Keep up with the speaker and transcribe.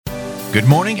Good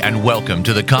morning and welcome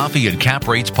to the Coffee and Cap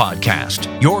Rates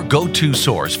podcast, your go-to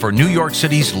source for New York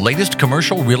City's latest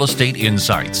commercial real estate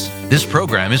insights. This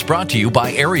program is brought to you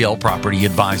by Ariel Property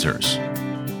Advisors.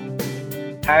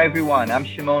 Hi everyone, I'm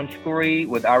Shimon Shkuri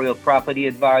with Ariel Property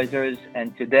Advisors,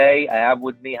 and today I have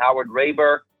with me Howard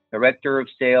Raber, Director of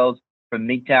Sales from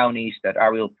Midtown East at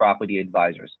Ariel Property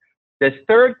Advisors. The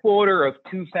third quarter of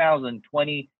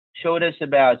 2020 showed us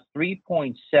about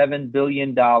 $3.7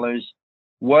 billion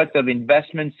worth of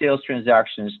investment sales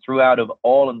transactions throughout of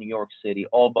all of New York City,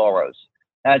 all boroughs.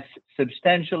 That's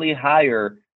substantially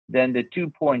higher than the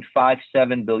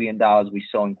 $2.57 billion we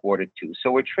saw in quarter two. So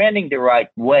we're trending the right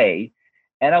way.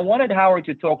 And I wanted Howard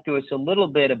to talk to us a little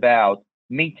bit about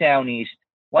Midtown East.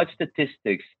 What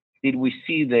statistics did we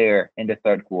see there in the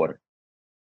third quarter?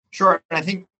 Sure. And I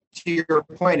think to your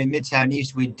point, in Midtown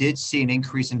East, we did see an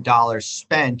increase in dollars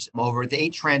spent over the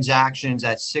 8 transactions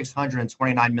at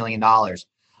 $629 million.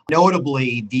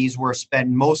 Notably, these were spent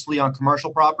mostly on commercial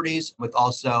properties with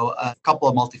also a couple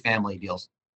of multifamily deals.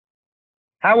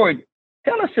 Howard,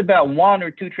 tell us about one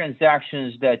or two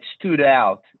transactions that stood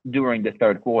out during the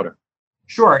third quarter.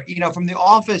 Sure. From the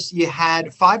office, you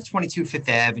had 522 Fifth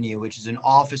Avenue, which is an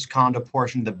office condo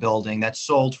portion of the building that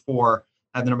sold for,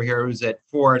 I have the number here, it was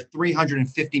for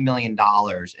 $350 million.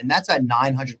 And that's at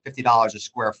 $950 a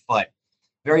square foot.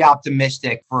 Very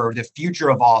optimistic for the future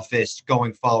of office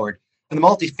going forward. From the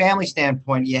multifamily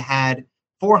standpoint, you had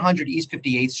 400 East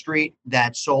 58th Street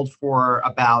that sold for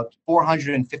about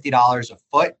 $450 a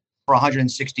foot for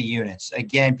 160 units.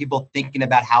 Again, people thinking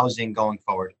about housing going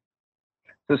forward.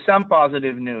 So some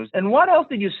positive news. And what else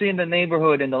did you see in the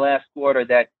neighborhood in the last quarter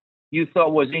that you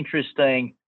thought was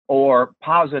interesting or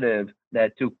positive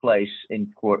that took place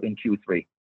in Q3?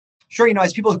 Sure.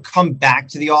 As people come back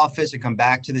to the office and come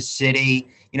back to the city,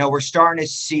 we're starting to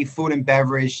see food and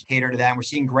beverage cater to that. And we're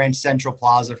seeing Grand Central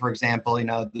Plaza, for example,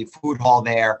 the food hall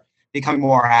there becoming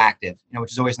more active,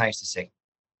 which is always nice to see.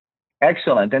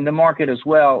 Excellent. And the market as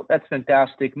well. That's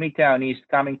fantastic. Midtown East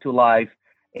coming to life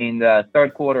in the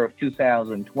third quarter of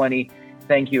 2020.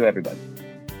 Thank you, everybody.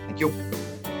 Thank you.